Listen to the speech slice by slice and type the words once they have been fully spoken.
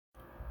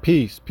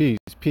Peace, peace,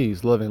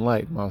 peace, love and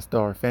light, my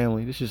star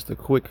family. This is just a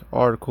quick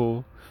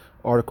article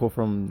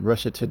from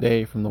Russia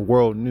Today from the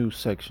World News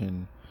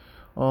section.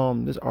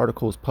 This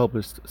article was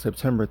published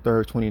September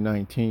 3rd,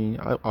 2019.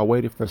 I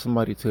waited for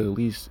somebody to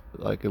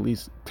at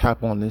least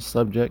tap on this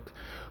subject,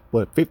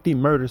 but 50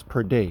 murders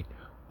per day.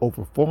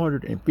 Over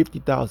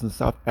 450,000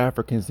 South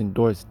Africans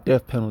endorse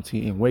death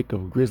penalty in wake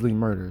of grisly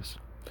murders.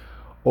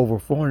 Over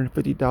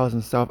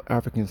 450,000 South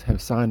Africans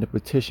have signed a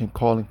petition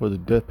calling for the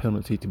death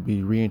penalty to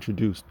be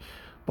reintroduced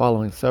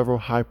following several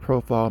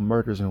high-profile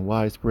murders and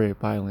widespread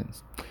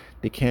violence.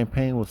 The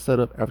campaign was set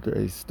up after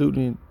a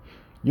student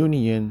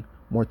union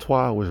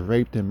Mortois was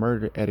raped and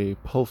murdered at a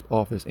post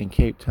office in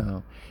Cape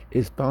Town.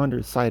 Its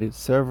founder cited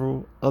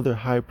several other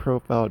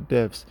high-profile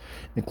deaths,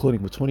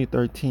 including the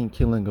 2013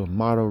 killing of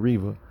Mato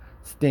Riva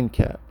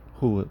Steenkamp,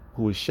 who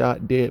was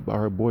shot dead by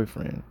her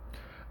boyfriend.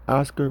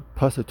 Oscar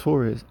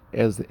Pistorius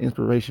as the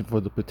inspiration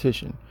for the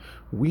petition.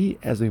 We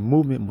as a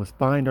movement must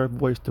find our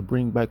voice to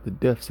bring back the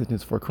death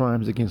sentence for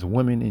crimes against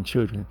women and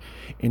children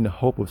in the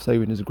hope of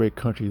saving this great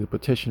country, the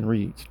petition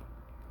reads.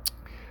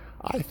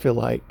 I feel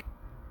like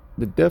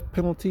the death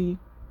penalty,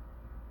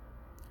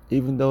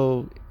 even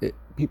though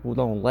people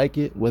don't like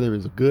it, whether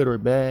it's good or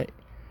bad,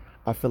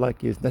 I feel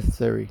like it's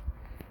necessary.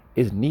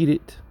 It's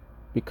needed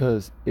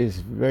because it's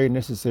very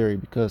necessary,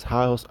 because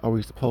how else are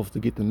we supposed to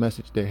get the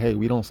message that, hey,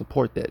 we don't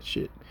support that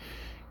shit?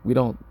 They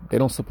don't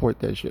support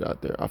that shit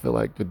out there. I feel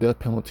like the death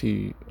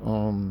penalty,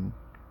 I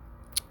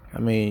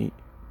mean,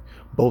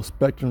 both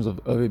spectrums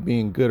of it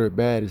being good or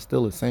bad is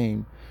still the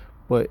same,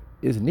 but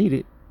it's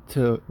needed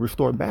to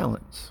restore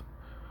balance.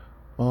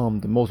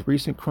 The most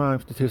recent crime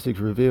statistics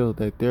reveal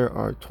that there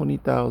are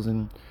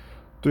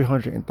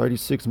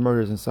 20,336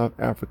 murders in South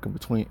Africa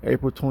between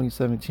April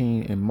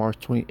 2017 and March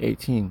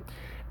 2018,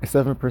 a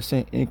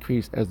 7%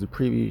 increase as the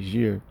previous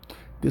year.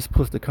 This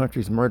puts the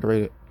country's murder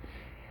rate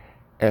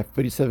at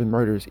 57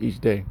 murders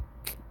each day.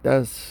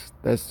 That's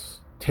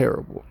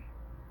terrible.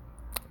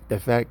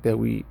 The fact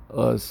that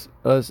us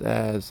as,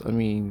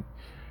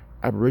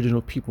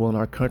 Aboriginal people in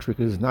our country,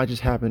 because it's not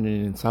just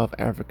happening in South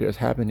Africa, it's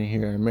happening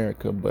here in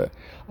America, but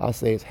I'll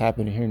say it's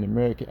happening here in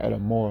America at a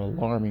more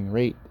alarming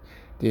rate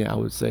than I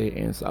would say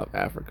in South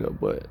Africa.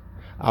 But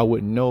I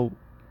wouldn't know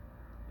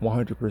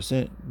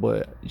 100%,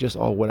 but just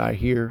all what I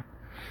hear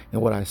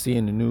and what I see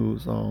in the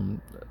news,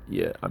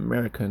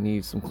 America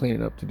needs some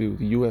cleaning up to do.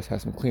 The U.S.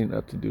 has some cleaning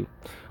up to do.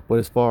 But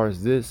as far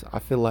as this, I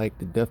feel like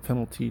the death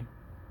penalty,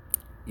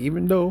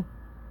 even though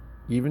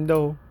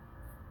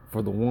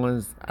for the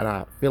ones that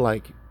I feel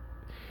like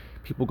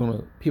people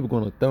gonna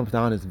thumb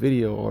down this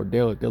video, or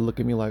they'll look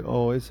at me like,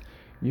 oh,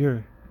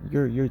 you're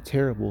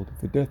terrible.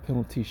 The death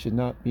penalty should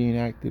not be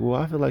enacted.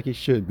 Well, I feel like it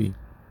should be,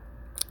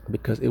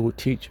 because it will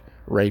teach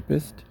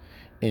rapists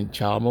and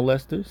child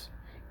molesters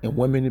and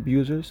women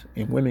abusers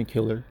and women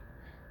killers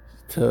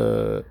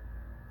it'll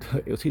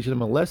teach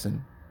them a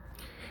lesson.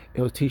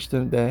 It'll teach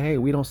them that, hey,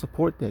 we don't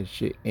support that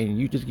shit, and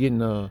you just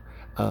getting a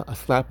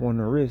slap on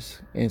the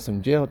wrist and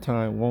some jail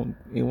time won't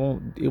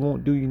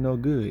do you no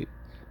good.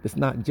 It's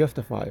not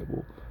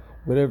justifiable.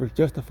 Whatever's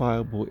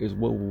justifiable is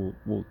what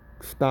will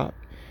stop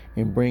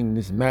and bring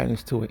this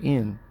madness to an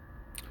end.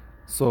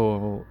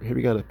 So here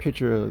we got a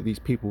picture of these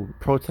people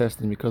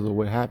protesting because of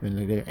what happened,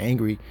 and they're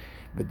angry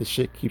that the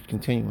shit keeps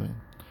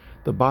continuing.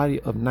 The body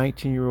of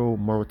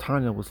 19-year-old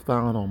Mauritania was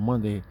found on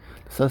Monday.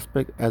 The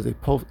suspect, as a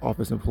post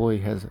office employee,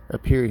 has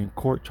appeared in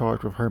court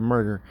charged with her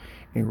murder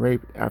and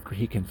rape after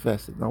he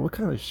confessed it. Now, what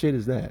kind of shit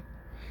is that?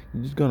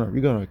 You're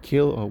gonna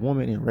kill a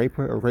woman and rape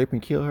her, or rape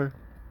and kill her?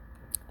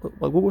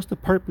 Like, what was the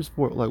purpose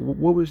for it? Like,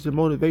 what was the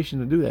motivation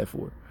to do that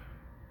for?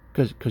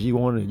 Because you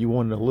wanted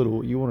a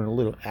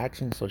little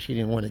action, so she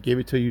didn't want to give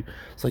it to you,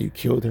 so you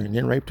killed her and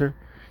then raped her.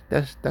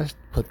 That's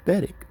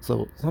pathetic.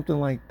 So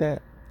something like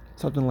that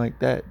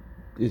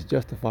is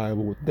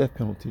justifiable with death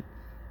penalty.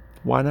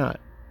 Why not?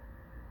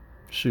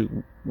 Shoot,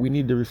 we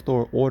need to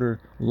restore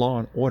order, law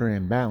and order,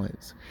 and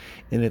balance.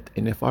 And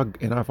if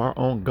our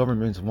own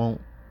governments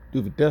won't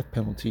do the death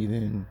penalty,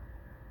 then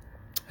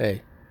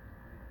hey,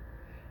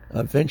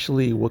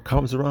 eventually what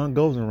comes around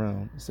goes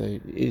around.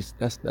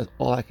 That's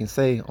all I can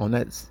say on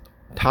that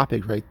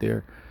topic right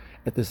there.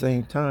 At the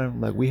same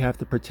time, like, we have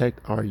to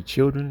protect our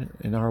children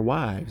and our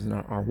wives and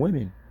our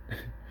women.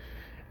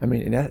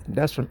 And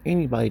that's from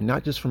anybody,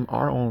 not just from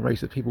our own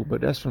race of people,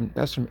 but that's from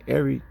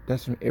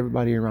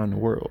everybody around the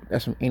world.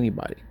 That's from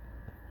anybody.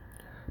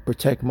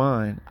 Protect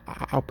mine.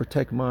 I'll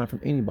protect mine from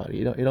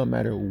anybody. It don't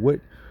matter what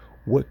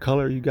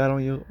color you got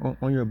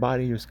on your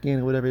body, your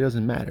skin, or whatever. It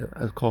doesn't matter.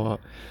 It's called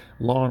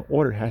law and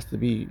order has to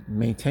be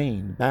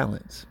maintained,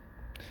 balance.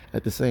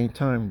 At the same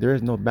time, there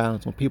is no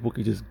balance when people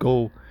can just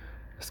go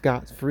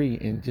scot-free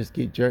and just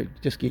get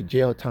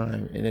jail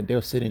time, and then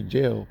they'll sit in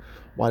jail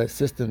while the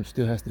system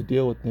still has to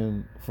deal with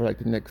them for like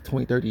the next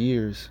 20-30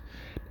 years.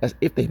 That's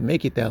if they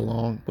make it that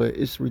long, but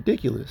it's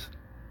ridiculous.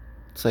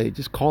 Say,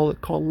 just call it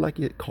like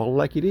it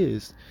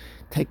is.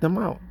 Take them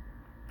out,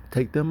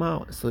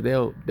 so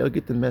they'll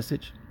get the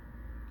message.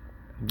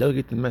 And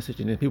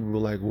then people were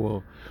like,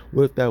 well,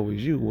 what if that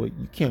was you? Well,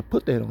 you can't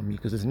put that on me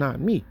because it's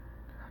not me.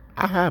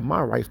 I have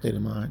my right state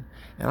of mind,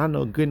 and I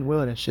know good and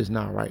well that shit's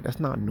not right. That's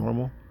not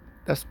normal.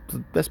 That's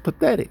that's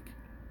pathetic.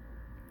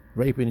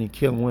 Raping and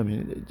killing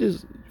women,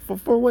 just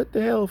for what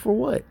the hell? For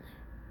what?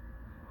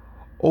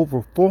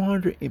 Over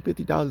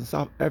 450,000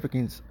 South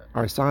Africans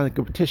are signing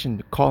a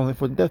petition calling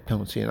for the death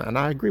penalty, and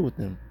I agree with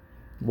them.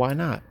 Why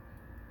not?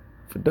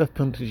 For death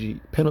penalty,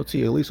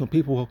 at least when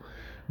people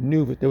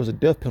knew that there was a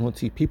death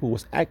penalty, people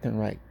was acting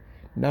right.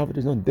 Now that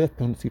there's no death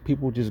penalty,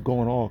 people just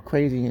going all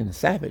crazy and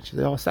savage.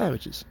 They're all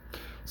savages.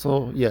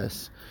 So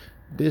yes,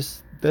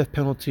 this death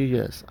penalty,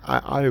 yes,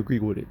 I agree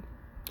with it.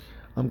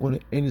 I'm going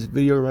to end this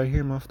video right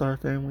here, my Star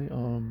family.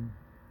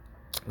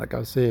 Like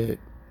I said,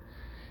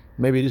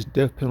 maybe this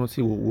death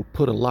penalty will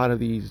put a lot of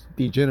these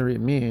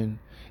degenerate men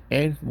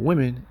and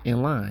women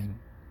in line,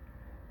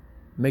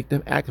 make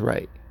them act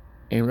right,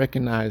 and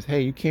recognize,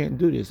 hey, you can't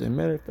do this. And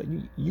matter of fact,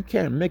 you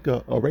can't make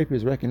a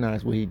rapist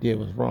recognize what he did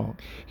was wrong.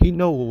 He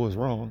know what was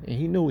wrong, and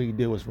he knew what he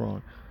did was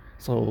wrong.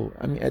 So,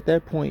 I mean, at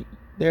that point,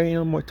 there ain't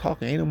no more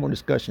talking, ain't no more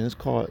discussion. It's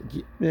called,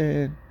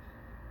 man,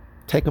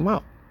 take him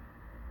out.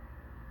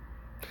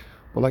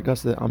 But like I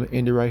said, I'm going to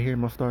end it right here,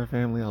 my Star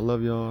family. I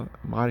love y'all.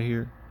 I'm out of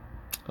here.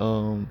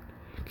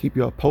 Keep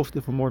y'all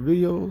posted for more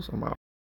videos. I'm out.